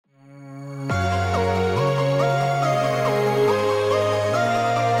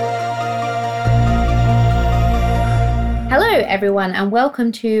everyone, and welcome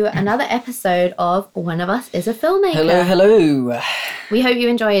to another episode of One of Us is a Filmmaker. Hello. We hope you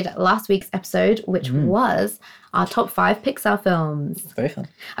enjoyed last week's episode, which was our top 5 Pixar films. Very fun.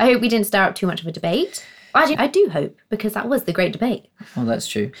 I hope we didn't stir up too much of a debate. Actually, I do hope, because that was the great debate. Well, that's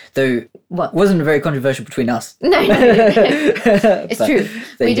true. Though, it What? wasn't very controversial between us. No. It's true.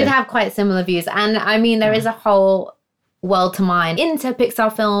 We did go. have quite similar views. And I mean, there is a whole world to mine into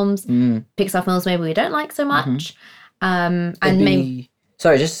Pixar films. Pixar films maybe we don't like so much. Sorry,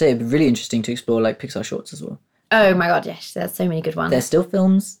 just to say, it'd be really interesting to explore like Pixar shorts as well. Oh my god, yes, there's so many good ones. They're still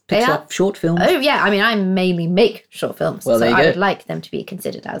films, They are? Pixar short films. Oh yeah, I mean, I mainly make short films, Well, so there you I go. would like them to be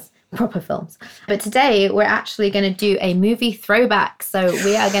considered as proper films. But today we're actually going to do a movie throwback. So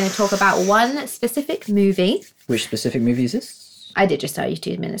we are going to talk about one specific movie. Which specific movie is this? I did just tell you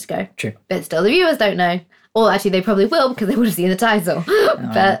 2 minutes ago. True. But still, the viewers don't know. Or actually, they probably will because they would have seen the title.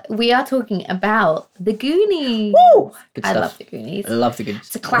 But we are talking about The Goonies. Woo! Good I stuff. love The Goonies. I love the Goonies.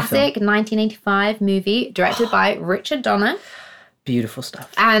 It's a classic 1985 movie directed by Richard Donner. Beautiful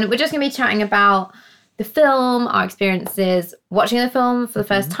stuff. And we're just going to be chatting about the film, our experiences watching the film for the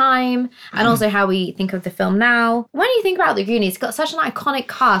first time, and also how we think of the film now. When you think about The Goonies, it's got such an iconic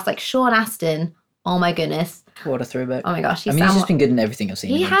cast, like Sean Astin. Oh my goodness. What a throwback. Oh my goch. He's just been good in everything I've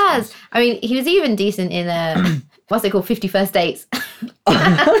seen. He has. I mean, he was even decent in, what's it called, 50 First Dates.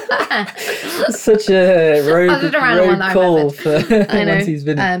 Such a road call for I know. once he's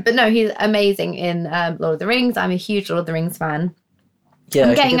been... But no, he's amazing in Lord of the Rings. I'm a huge Lord of the Rings fan. Yeah,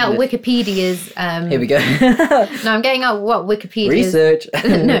 I'm getting out Wikipedia's... Here we go. No, I'm getting out what Wikipedia's... Research.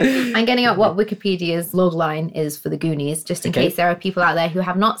 No, I'm getting out what Wikipedia's logline is for The Goonies, just in case there are people out there who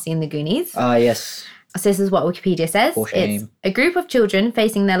have not seen The Goonies. Ah, yes. So this is what Wikipedia says. For shame. It's a group of children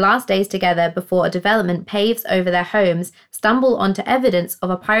facing their last days together before a development paves over their homes stumble onto evidence of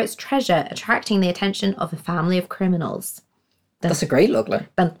a pirate's treasure attracting the attention of a family of criminals. That's a great logline.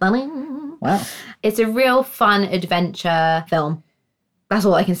 Dun, dun, dun. Wow. It's a real fun adventure film. That's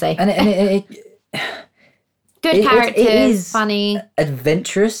all I can say. And it Good characters, it is funny.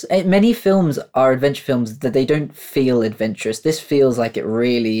 Adventurous. Many films are adventure films that they don't feel adventurous. This feels like it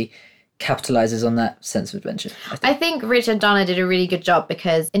really capitalizes on that sense of adventure. I think Richard Donner did a really good job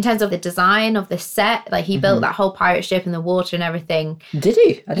because in terms of the design of the set, like he built that whole pirate ship in the water and everything. Did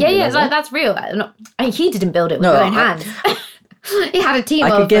he? I didn't realize that. That's real. I mean, he didn't build it with his own hands. He had a team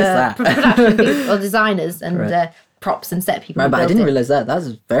of production people, or designers and props and set people. Right, but I didn't realize that. That's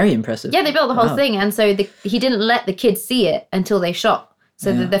very impressive. Yeah, they built the whole thing, and so he didn't let the kids see it until they shot.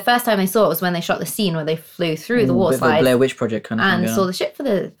 So the first time they saw it was when they shot the scene where they flew through the water slides. The Blair Witch Project kind of thing. And saw the ship for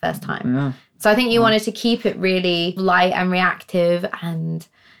the first time. Yeah. So I think you wanted to keep it really light and reactive and,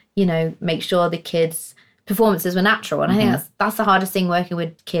 you know, make sure the kids' performances were natural. And I think that's the hardest thing working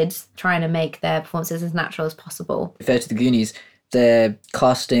with kids, trying to make their performances as natural as possible. Fair to the Goonies, their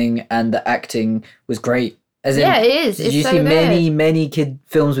casting and the acting was great. As in, it is. Did you see many kid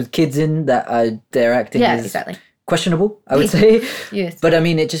films with kids in that their acting is exactly. questionable, I would say. Yes. But I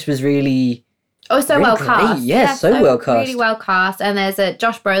mean, it just was really... Oh, so really well great. cast. Yes, so well cast. Really well cast. And there's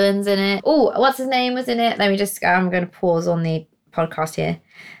Josh Brolin's in it. Oh, what's his name was in it? Let me just, I'm going to pause on the podcast here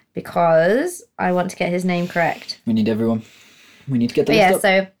because I want to get his name correct. We need everyone. We need to get the list up.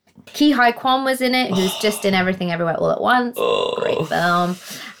 So Ki Hai Kwan was in it, who's just in Everything Everywhere All at Once. Great film.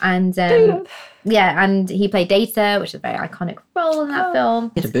 And and he played Data, which is a very iconic role in that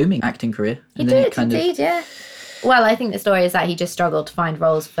film. He had a booming acting career. He did, indeed, yeah. Well, I think the story is that he just struggled to find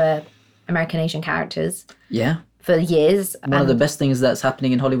roles for American Asian characters. Yeah. For years. One of the best things that's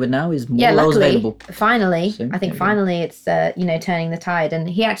happening in Hollywood now is more roles available. Finally, So, I think finally it's, turning the tide. And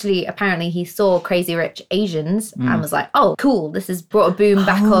he actually, apparently he saw Crazy Rich Asians and was like, oh, cool, this has brought a boom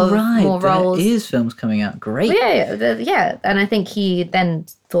back of more roles. There is films coming out. Great. Well, yeah. And I think he then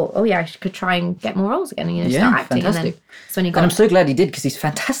thought, oh yeah, I could try and get more roles again and, start acting. Fantastic. And then that's when he got And I'm so glad he did because he's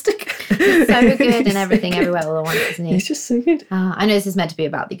fantastic. He's so good in Everything Everywhere All at Once, isn't he? He's just so good. I know this is meant to be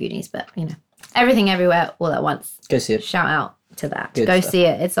about the Goonies, but, Everything Everywhere All at Once. Go see it. Shout out to that. Good Go stuff. see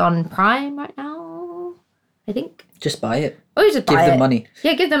it. It's on Prime right now, I think. Just buy it. Or just buy Give them it. money.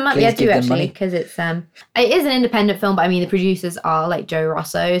 Yeah, give them money. Please Yeah, give do them actually, money. because it is an independent film, but I mean the producers are like Joe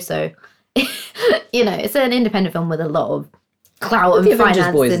Rosso, so it's an independent film with a lot of clout and the Avengers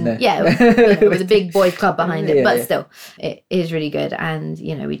finance boys and in there. yeah, with a big boys club behind it. Yeah, But yeah. still, it is really good, and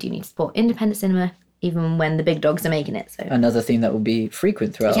we do need to support independent cinema even when the big dogs are making it. So Another theme that will be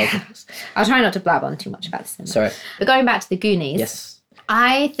frequent throughout our podcast. I'll try not to blab on too much about this. Sorry. But going back to the Goonies, Yes.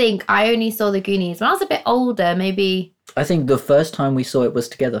 I think I only saw the Goonies when I was a bit older, maybe. I think the first time we saw it was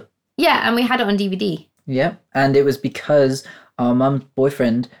together. Yeah, and we had it on DVD. Yeah, and it was because our mum's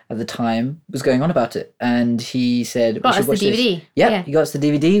boyfriend at the time was going on about it, and he said Got we should us the watch this. DVD. Yeah, Yeah. he got us the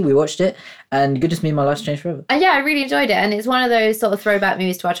DVD. We watched it, and goodness me, my life's changed forever. And yeah, I really enjoyed it. And it's one of those sort of throwback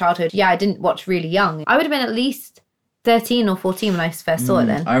movies to our childhood. Yeah, I didn't watch really young. I would have been at least 13 or 14 when I first saw it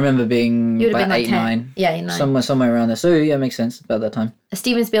then. I remember being You would have about been like 8, 10. 9. Yeah, 8, 9. Somewhere around there. So yeah, it makes sense about that time.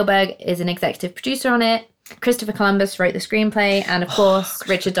 Steven Spielberg is an executive producer on it. Christopher Columbus wrote the screenplay. And of course,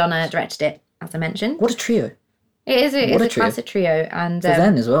 Richard Donner directed it, as I mentioned. What a trio. It is a trio. classic trio. And For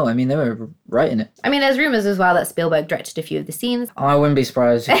then as well. I mean, they were writing it. I mean, there's rumours as well that Spielberg directed a few of the smes. I wouldn't be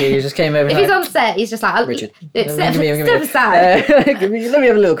surprised if he just came over. If he's on set, he's just like, Richard, step give me aside. let me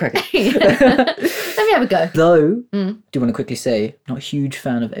have a little crack. Let me have a go. Though, do you want to quickly say, not a huge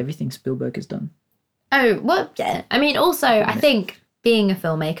fan of everything Spielberg has done. Oh, well, yeah. I mean, also, I think being a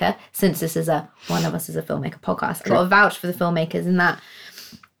filmmaker, since this is one of us is a filmmaker podcast, I've got to vouch for the filmmakers in that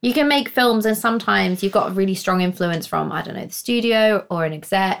you can make films and sometimes you've got a really strong influence from, I don't know, the studio or an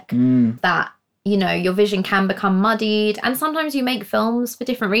exec that, you know, your vision can become muddied. And sometimes you make films for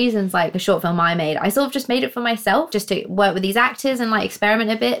different reasons. Like the short film I made, I sort of just made it for myself just to work with these actors and like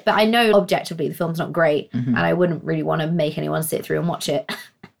experiment a bit. But I know objectively the film's not great and I wouldn't really want to make anyone sit through and watch it.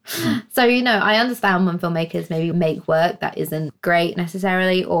 So, you know, I understand when filmmakers maybe make work that isn't great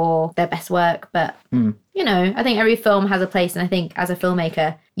necessarily or their best work. But, you know, I think every film has a place. And I think as a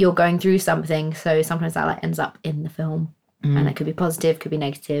filmmaker, you're going through something. So sometimes that like ends up in the film. And it could be positive, could be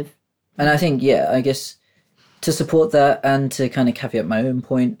negative. And I think, yeah, I guess to support that and to kind of caveat my own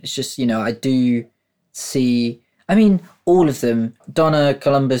point, it's just, you know, I do see, I mean, all of them, Donner,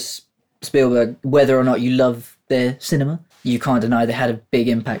 Columbus, Spielberg, whether or not you love their cinema, you can't deny they had a big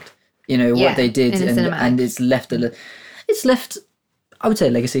impact. You know, what they did and it's left, I would say,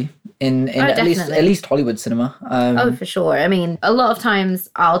 a legacy in at least Hollywood cinema. Oh, for sure. I mean, a lot of times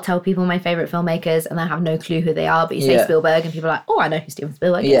I'll tell people my favourite filmmakers and they have no clue who they are, but you say Spielberg and people are like, oh, I know who Steven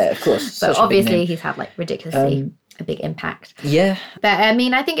Spielberg is. Yeah, of course. So obviously he's had like ridiculously a big impact. Yeah. But I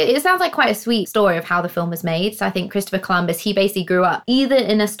mean, I think it sounds like quite a sweet story of how the film was made. So I think Christopher Columbus, he basically grew up either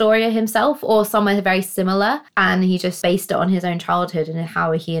in Astoria himself or somewhere very similar. And he just based it on his own childhood and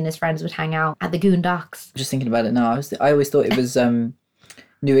how he and his friends would hang out at the Goondocks. Just thinking about it now, I always thought it was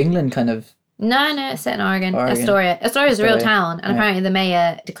New England kind of. No, it's set in Oregon. Astoria is a real town. And apparently the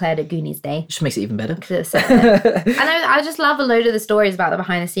mayor declared it Goonies Day. Which makes it even better. Because it's set there. And I just love a load of the stories about the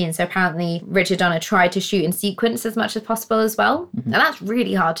behind the scenes. So apparently Richard Donner tried to shoot in sequence as much as possible as well. And that's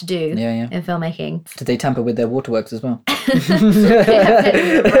really hard to do in filmmaking. Did they tamper with their waterworks as well?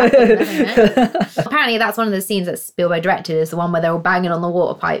 Apparently that's one of the scenes that Spielberg directed is the one where they're all banging on the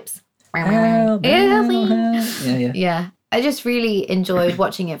water pipes. Yeah. I just really enjoyed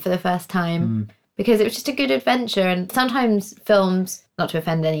watching it for the first time because it was just a good adventure. And sometimes films, not to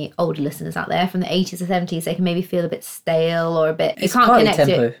offend any older listeners out there, from the 80s or 70s, they can maybe feel a bit stale or a bit... It's you can't connect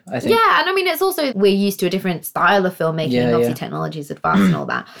tempo, it. I think. Yeah, and I mean, it's also... We're used to a different style of filmmaking. Obviously, technology's advanced and all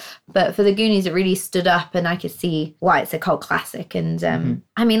that. But for the Goonies, it really stood up and I could see why it's a cult classic. And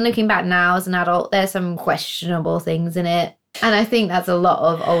I mean, looking back now as an adult, there's some questionable things in it. And I think that's a lot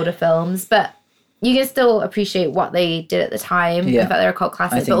of older films. But... you can still appreciate what they did at the time. In fact, they're a cult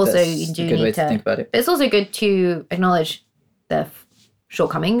classic, but also you do need to think about it. But it's also good to acknowledge the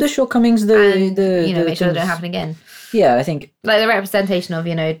shortcomings. The shortcomings, and make sure they don't happen again. Yeah, I think like the representation of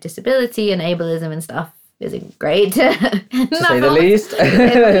disability and ableism and stuff isn't great, to say the least.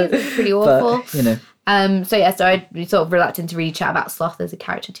 It's pretty awful. But, so I'm sort of reluctant to really chat about Sloth as a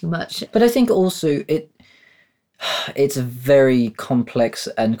character too much. But I think also it's a very complex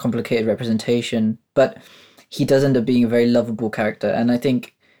and complicated representation, but he does end up being a very lovable character, and I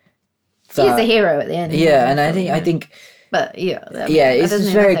think he's a hero at the end. Yeah, and I think, but it's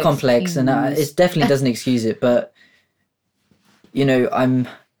very complex, and it definitely doesn't excuse it. But I'm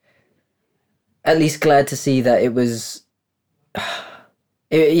at least glad to see that it was.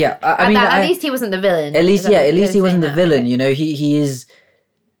 At least he wasn't the villain. At least he wasn't the villain. He is.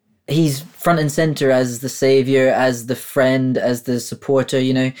 He's front and center as the savior, as the friend, as the supporter,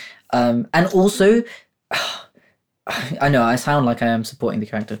 and also, I know I sound like I am supporting the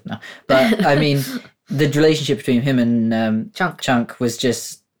character now, but I mean, the relationship between him and Chunk was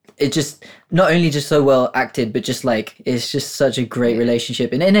just not only just so well acted, but just like, it's just such a great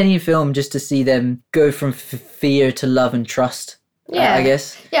relationship. And in any film, just to see them go from fear to love and trust, I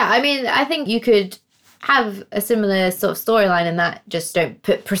guess. Yeah, I mean, I think you could have a similar sort of storyline in that, just don't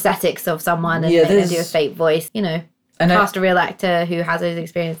put prosthetics of someone and do a fake voice, And cast a real actor who has those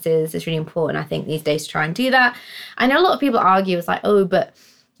experiences is really important, I think, these days to try and do that. I know a lot of people argue, it's like, oh, but,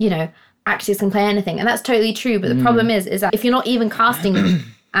 actors can play anything. And that's totally true. But the problem is that if you're not even casting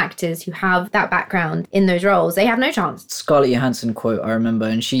actors who have that background in those roles, they have no chance. Scarlett Johansson quote I remember,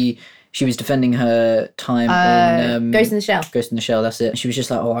 and she was defending her time in Ghost in the Shell. Ghost in the Shell, that's it. She was just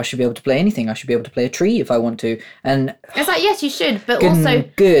like, oh, I should be able to play anything. I should be able to play a tree if I want to. And it's like, yes, you should, but also...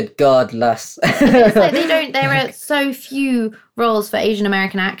 Good God, lass. It's like there are so few roles for Asian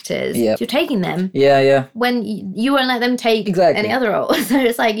American actors. Yep. You're taking them. Yeah. When you won't let them take any other role. So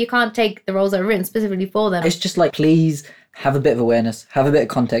it's like, you can't take the roles that are written specifically for them. It's just like, please have a bit of awareness, have a bit of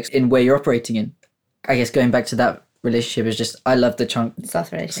context in where you're operating in. I guess going back to that relationship is just, I love the Chunk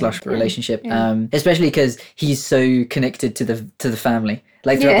Slush relationship. Especially because he's so connected to the family,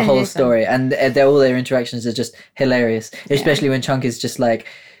 like throughout the whole story, and all their interactions are just hilarious, especially when Chunk is just like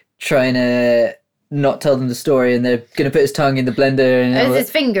trying to not tell them the story, and they're gonna put his tongue in the blender, and his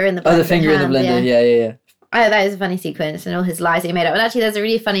finger in the blender. The finger in the blender. Yeah. Oh, that is a funny sequence, and all his lies that he made up. And actually, there's a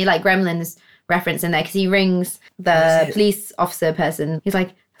really funny like Gremlins reference in there, because he rings the police officer person. He's like,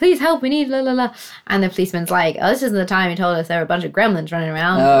 please help, we need la la la. And the policeman's like, oh, this isn't the time you told us there were a bunch of gremlins running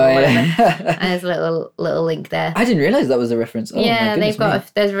around. And there's a little link there. I didn't realise that was a reference. Oh, yeah,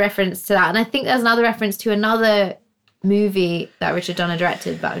 there's a reference to that. And I think there's another reference to another movie that Richard Donner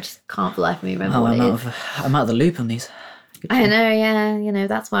directed, but I just can't for the life of me remember what it is. I'm out of the loop on these. I know, yeah. You know,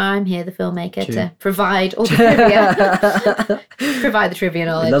 that's why I'm here, the filmmaker, to provide all the trivia. Provide the trivia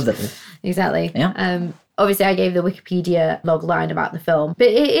knowledge. I love that. Exactly. Yeah. Obviously, I gave the Wikipedia log line about the film, but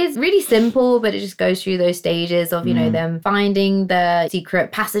it is really simple, but it just goes through those stages of, you know, them finding the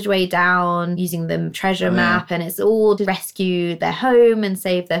secret passageway down, using the treasure map, and it's all to rescue their home and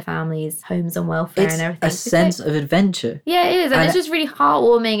save their families' homes and welfare and everything. It's a sense of adventure. Yeah, it is. And it's just really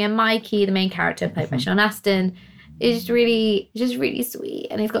heartwarming. And Mikey, the main character, played by Sean Astin, is really sweet,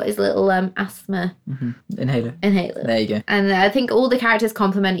 and he's got his little asthma inhaler. There you go. And I think all the characters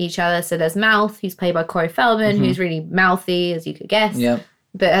complement each other. So there's Mouth, who's played by Corey Feldman, who's really mouthy, as you could guess. Yep.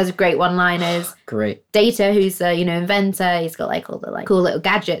 But has great one-liners. Great. Data, who's a inventor. He's got like all the like cool little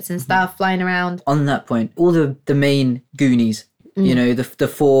gadgets and stuff flying around. On that point, all the main Goonies, you know, the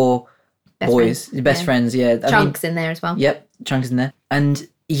four boys, the best friends. Yeah. Chunk's in there as well. Yep, Chunk's in there. And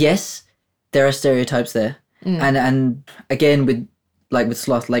yes, there are stereotypes there. And again, with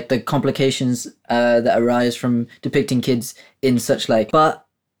Sloth, like the complications that arise from depicting kids in such but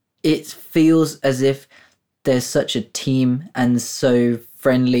it feels as if there's such a team and so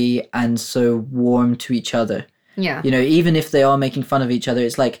friendly and so warm to each other. Yeah. You know, even if they are making fun of each other,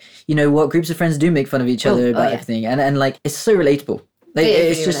 it's like, you know what, groups of friends do make fun of each other about everything. And like, it's so relatable. Like,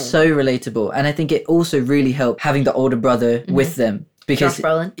 it's just so relatable. And I think it also really helped having the older brother with them. Because, Josh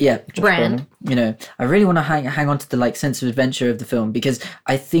Brolin. Yeah. Brand. You know, I really want to hang on to the sense of adventure of the film, because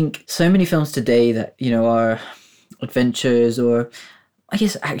I think so many films today that, you know, are adventures or I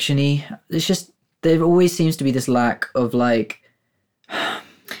guess actiony, it's just, there always seems to be this lack of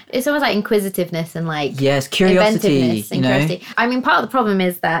it's almost like inquisitiveness and curiosity, and curiosity. I mean, part of the problem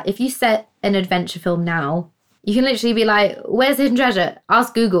is that if you set an adventure film now, you can literally be like, where's the hidden treasure?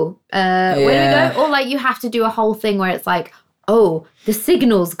 Ask Google. Where do we go? Or you have to do a whole thing where it's like, oh, the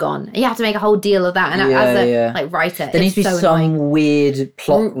signal's gone. You have to make a whole deal of that. And as a writer, there needs to be some annoying. Weird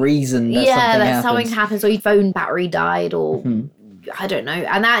plot reason that something happens, or your phone battery died, or I don't know.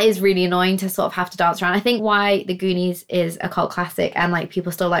 And that is really annoying to sort of have to dance around. I think why The Goonies is a cult classic and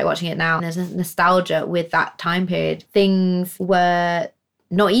people still like watching it now, and there's a nostalgia with that time period. Things were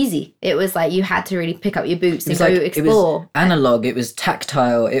not easy. It was you had to really pick up your boots and go explore. It was analog, it was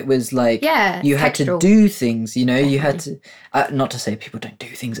tactile, it was you had textural. to do things, you know, you had to, not to say people don't do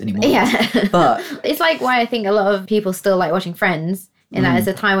things anymore. Yeah. But it's why I think a lot of people still like watching Friends, in that it's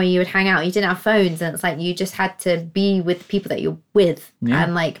a time where you would hang out, you didn't have phones, and it's you just had to be with the people that you're with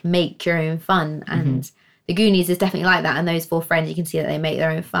and make your own fun. And The Goonies is definitely like that, and those four friends, you can see that they make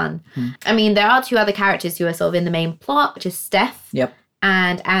their own fun. I mean, there are two other characters who are sort of in the main plot, which is Steph.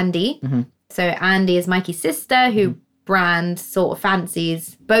 And Andy. So Andy is Mikey's sister, who Brand sort of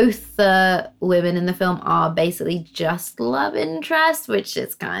fancies. Both the women in the film are basically just love interest, which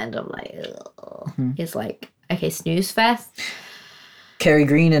is kind of it's okay, snooze fest. Kerry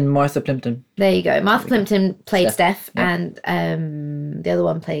Green and Martha Plimpton. There you go. Martha Plimpton played Steph, and the other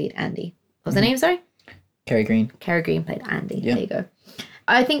one played Andy. What was her name, sorry? Kerry Green. Kerry Green played Andy. There you go.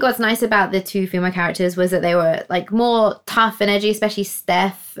 I think what's nice about the two female characters was that they were more tough and edgy, especially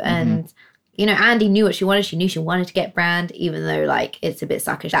Steph. And, you know, Andy knew what she wanted. She knew she wanted to get Brand, even though it's a bit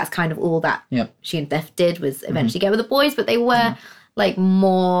suckish. That's kind of all that she and Steph did, was eventually get with the boys. But they were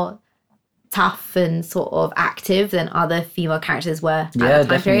more tough and sort of active than other female characters were at the time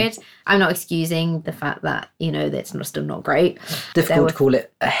definitely. period. I'm not excusing the fact that, you know, that's still not great. Difficult to call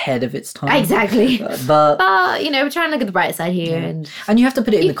it ahead of its time. Exactly. But you know, we're trying to look at the bright side here. And you have to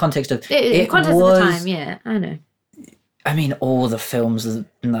put it in the context of it context was, of the time, yeah, I know. I mean, all the films in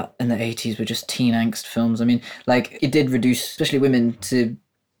the 80s were just teen angst films. I mean, like, it did reduce, especially women, to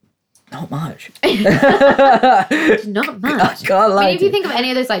not much. Not much. I can't lie. If you think of any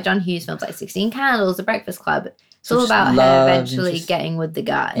of those like John Hughes films, like 16 Candles, The Breakfast Club, it's all about her eventually getting with the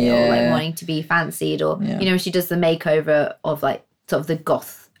guy or like wanting to be fancied, or you know, she does the makeover of like sort of the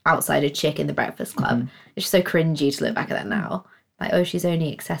goth outsider chick in The Breakfast Club. It's just so cringy to look back at that now. Like, oh, she's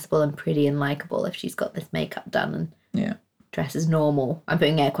only accessible and pretty and likable if she's got this makeup done and dresses normal. I'm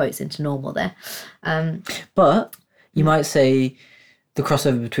putting air quotes into normal there. But you might say the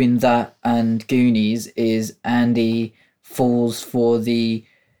crossover between that and Goonies is Andy falls for the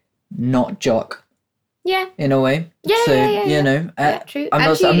not jock. Yeah. In a way. Yeah. So, yeah. you know, true.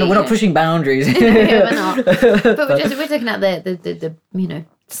 we're not pushing boundaries. No, we're not. But we're looking at the you know,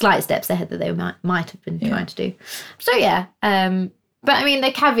 slight steps ahead that they might have been trying to do. So yeah. But I mean,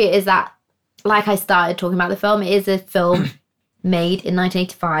 the caveat is that, like I started talking about the film, it is a film made in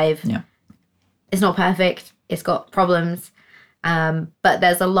 1985. Yeah. It's not perfect. It's got problems. But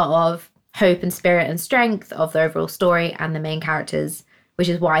there's a lot of hope and spirit and strength of the overall story and the main characters, which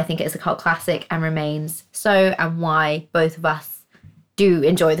is why I think it's a cult classic and remains so, and why both of us do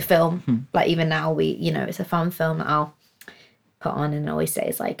enjoy the film. Like, even now, it's a fun film that I'll put on and always say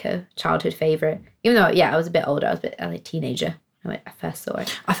it's like a childhood favourite. Even though, I was a bit older, I was a teenager when I first saw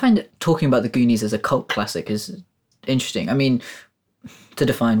it. I find talking about the Goonies as a cult classic is interesting. I mean, to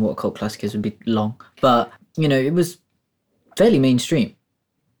define what a cult classic is would be long, but, you know, it was fairly mainstream.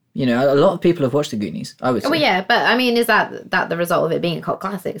 You know, a lot of people have watched the Goonies, I would say. Oh, yeah, but I mean, is that the result of it being a cult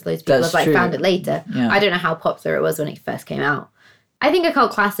classic? Loads of people have found it later. Yeah. I don't know how popular it was when it first came out. I think a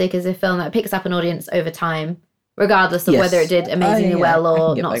cult classic is a film that picks up an audience over time, regardless of whether it did amazingly well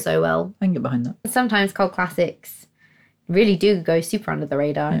or not so well. I can get behind that. Sometimes cult classics really do go super under the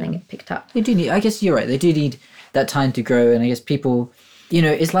radar and then get picked up. They do need, I guess you're right, they do need that time to grow, and I guess people... You know,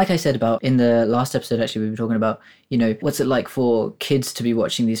 it's like I said about in the last episode, actually, we were talking about, you know, what's it like for kids to be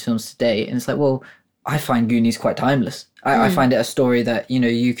watching these films today? And it's like, well, I find Goonies quite timeless. I find it a story that, you know,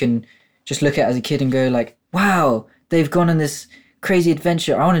 you can just look at as a kid and go like, wow, they've gone on this crazy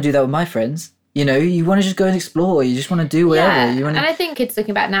adventure. I want to do that with my friends. You know, you want to just go and explore. You just want to do whatever. Yeah, and I think kids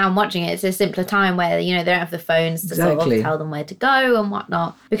looking back now and watching it, it's a simpler time where, you know, they don't have the phones to sort of tell them where to go and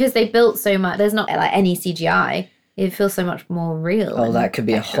whatnot. Because they built so much. There's not like any CGI. It feels so much more real. Oh, that could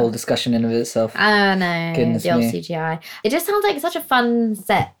be a whole discussion in of itself. I know. Goodness the old me. CGI. It just sounds like such a fun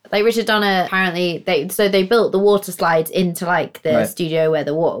set. Like Richard Donner, apparently, they built the water slides into like the studio where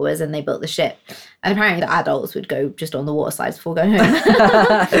the water was, and they built the ship. And apparently the adults would go just on the water slides before going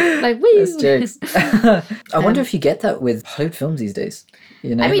home. Like, woo! That's jokes. I wonder if you get that with Hollywood films these days.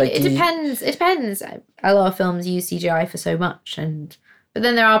 You know, I mean, like, it depends. It depends. A lot of films use CGI for so much, but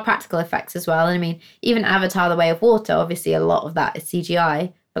then there are practical effects as well. And I mean, even Avatar: The Way of Water, obviously a lot of that is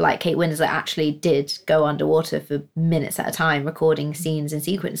CGI. But like Kate Winslet actually did go underwater for minutes at a time recording scenes and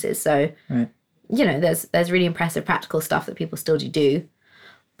sequences. So, you know, there's really impressive practical stuff that people still do.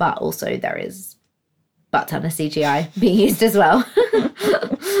 But also there is butt ton of CGI being used as well.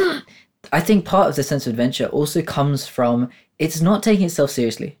 I think part of the sense of adventure also comes from it's not taking itself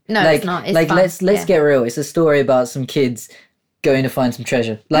seriously. No, like, it's not. It's like fun. let's get real. It's a story about some kids going to find some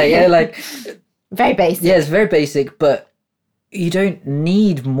treasure. Like very basic. Yeah, it's very basic, but you don't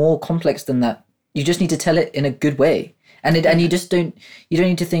need more complex than that. You just need to tell it in a good way. And you don't need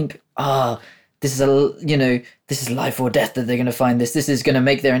to think, this is life or death that they're going to find this. This is going to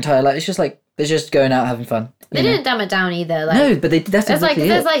make their entire life. It's just like they're just going out having fun. They didn't dumb it down either. Like, no, but that's exactly it.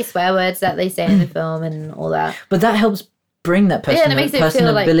 There's like swear words that they say in the film and all that. But that helps bring that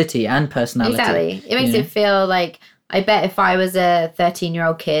personability and personality. Exactly. It makes it feel like, I bet if I was a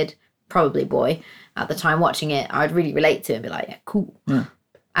 13-year-old kid, probably boy, at the time watching it, I would really relate to it and be like, yeah, cool. Yeah.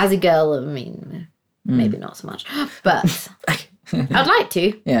 As a girl, I mean, maybe not so much. But I'd like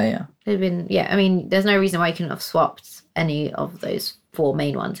to. Yeah. It'd been, I mean, there's no reason why you couldn't have swapped any of those 4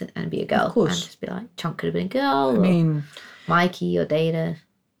 main ones and be a girl. Of course. And just be like, Chunk could have been a girl. I mean, Mikey or Data.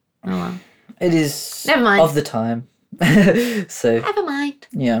 Oh, well. It is Never mind. Of the time. So. Never mind.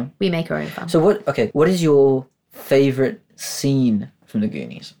 Yeah. We make our own fun. So what is your favourite scene from the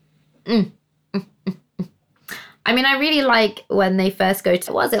Goonies? I mean, I really like when they first go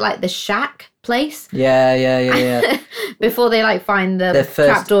to, was it like the shack place? Yeah. Before they like find the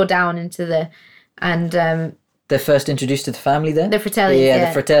trapdoor down into the, and they're first introduced to the family there. The Fratellis.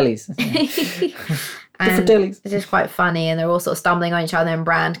 Yeah, the Fratellis. And Fratellis. it's just quite funny, and they're all sort of stumbling on each other, and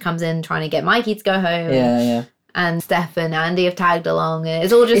Brand comes in trying to get Mikey to go home. Yeah. And Steph and Andy have tagged along. And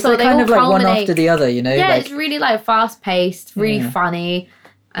it's all just It's sort of, like kind they of all like one culminate. after the other, you know? Yeah, like, it's really like fast paced, really funny.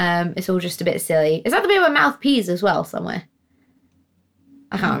 It's all just a bit silly. Is that the bit where Mouth pees as well somewhere?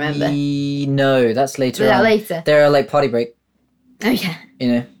 I can't remember. No, that's later Is that on. later? They're like party break, Oh yeah.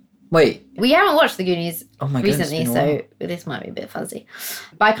 you know? Wait. We haven't watched the Goonies Oh my goodness, recently, it's been a so this might be a bit fuzzy.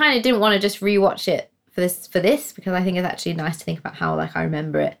 But I kind of didn't want to just rewatch it for this because I think it's actually nice to think about how like I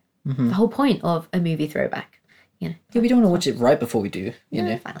remember it. Mm-hmm. The whole point of a movie throwback, you know. Yeah, we don't want to watch it right before we do, you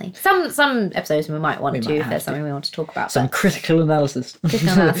know? Finally, some episodes we might want We to might if have there's to. something we want to talk about. Some but critical analysis.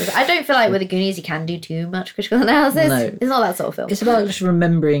 critical analysis. I don't feel like with the Goonies you can do too much critical analysis. No. It's not that sort of film. It's about just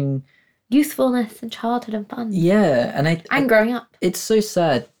remembering, Youthfulness and childhood and fun. yeah, And growing up. it's so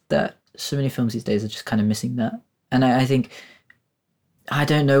sad that so many films these days are just kind of missing that. And I think, I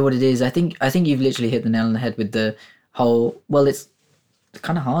don't know what it is. I think you've literally hit the nail on the head with the whole, well, it's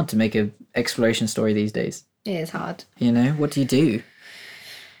kind of hard to make a exploration story these days. It is hard. You know, what do you do?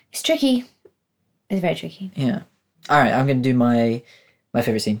 It's tricky. It's very tricky. Yeah. All right, I'm going to do my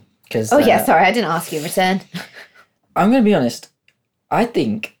favorite scene. Cause, Oh, yeah, sorry, I didn't ask you in return. I'm going to be honest. I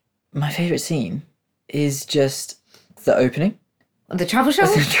think my favorite scene is just the opening. The travel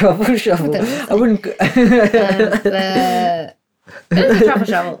shovel? The truffle shovel. I wouldn't. It is the travel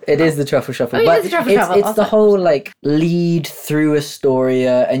shovel. It is the truffle shuffle, Oh, it but is the truffle it's, shuffle. it's the whole like lead through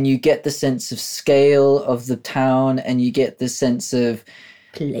Astoria, and you get the sense of scale of the town, and you get the sense of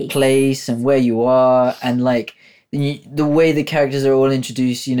place and where you are, and like the way the characters are all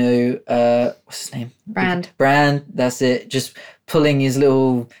introduced. You know, what's his name? Brand. That's it. Just pulling his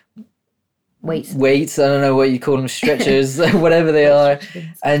little weights. I don't know what you call them, stretchers, whatever they are,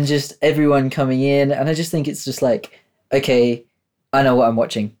 and just everyone coming in. And I just think it's just like, okay, I know what I'm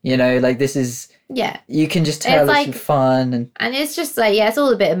watching. You know, like this is. Yeah. You can just tell it's fun and it's just like, yeah, it's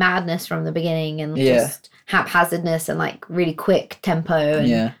all a bit of madness from the beginning and just haphazardness and like really quick tempo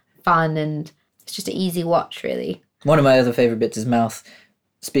and fun, and it's just an easy watch really. One of my other favorite bits is Mouth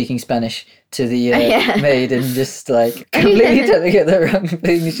speaking Spanish to the maid and just like completely trying to get the wrong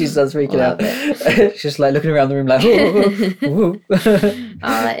thing. She starts freaking out. She's just like looking around the room like, whoa.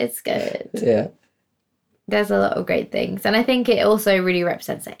 Oh, it's good. Yeah. There's a lot of great things. And I think it also really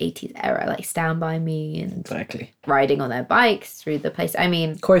represents the 80s era, like Stand By Me and riding on their bikes through the place. I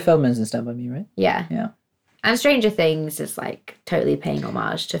mean, Corey Feldman's in Stand By Me, right? Yeah. Yeah. And Stranger Things is like totally paying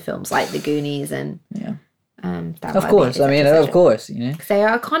homage to films like The Goonies and of course. I mean, of course, you know. Because they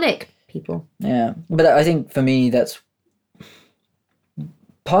are iconic people. Yeah. But I think for me, that's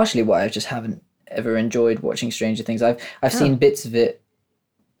partially why I just haven't ever enjoyed watching Stranger Things. I've seen bits of it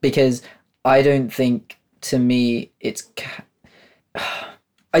because I don't think, to me, it's...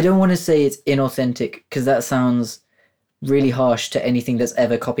 I don't want to say it's inauthentic because that sounds really harsh to anything that's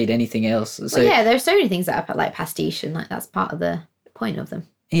ever copied anything else. So, well, yeah, there's so many things that are like pastiche and like that's part of the point of them.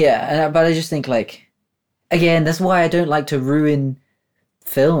 Yeah, but I just think like, again, that's why I don't like to ruin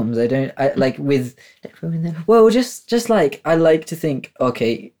films. Don't ruin them. Well, just like, I like to think,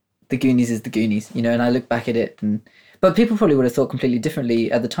 okay, The Goonies is The Goonies, you know, and I look back at it but people probably would have thought completely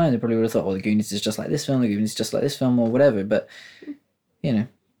differently at the time. They probably would have thought, oh, The Goonies is just like this film, The Goonies is just like this film, or whatever. But, you know,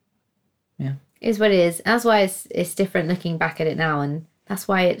 yeah. It is what it is. That's why it's different looking back at it now, and that's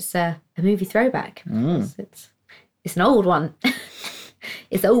why it's a movie throwback. It's an old one.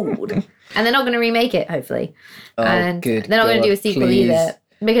 It's old. And they're not going to remake it, hopefully. Oh, and good. They're not going to do a sequel please. either.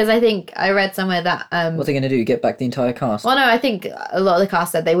 Because I think I read somewhere that... what are they going to do? Get back the entire cast? Well, no, I think a lot of the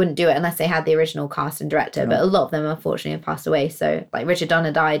cast said they wouldn't do it unless they had the original cast and director. But a lot of them, unfortunately, have passed away. So, like, Richard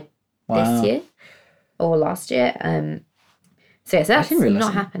Donner died this year. Or last year. So that's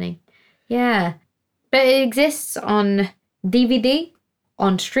not happening. Yeah. But it exists on DVD,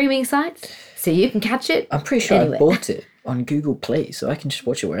 on streaming sites. So you can catch it I'm pretty sure anywhere. I bought it on Google Play, so I can just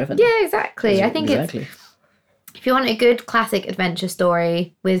watch it wherever. Yeah, exactly. I think it's... If you want a good classic adventure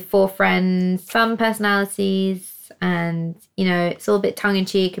story with 4 friends, fun personalities, and, you know, it's all a bit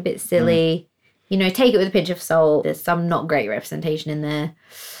tongue-in-cheek, a bit silly, you know, take it with a pinch of salt. There's some not great representation in there.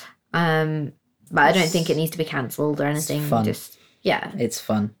 But I don't think it needs to be cancelled or anything. It's fun. It's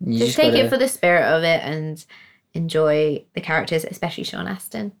fun. You just take it for the spirit of it and enjoy the characters, especially Sean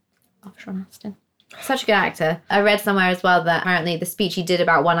Astin. Love Sean Astin. Such a good actor. I read somewhere as well that apparently the speech he did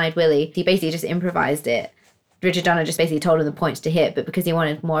about One-Eyed Willie, he basically just improvised it. Richard Donner just basically told him the points to hit, but because he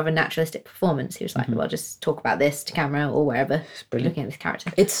wanted more of a naturalistic performance, he was like, well, just talk about this to camera or wherever, looking at this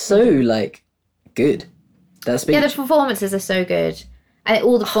character. It's so, like, good. That speech. Yeah, the performances are so good. And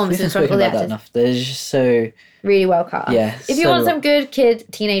all the We performances haven't from all spoken the about that actors, enough. They're just so... really well cast. Yeah, If you so want well. some good kid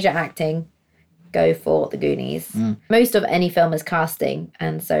teenager acting, go for the Goonies. Most of any film is casting,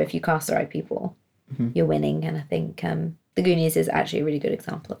 and so if you cast the right people, you're winning. And I think the Goonies is actually a really good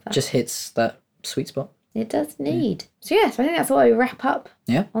example of that. Just hits that sweet spot. It does need. So yes, I think that's why we wrap up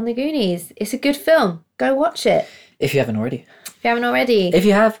Yeah. on the Goonies. It's a good film. Go watch it. If you haven't already. If you haven't already. If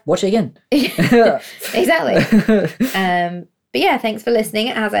you have, watch it again. Exactly. But yeah, thanks for listening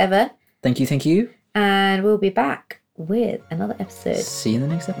as ever. Thank you. And we'll be back with another episode. See you in the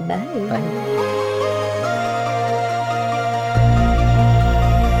next episode. Bye. Bye.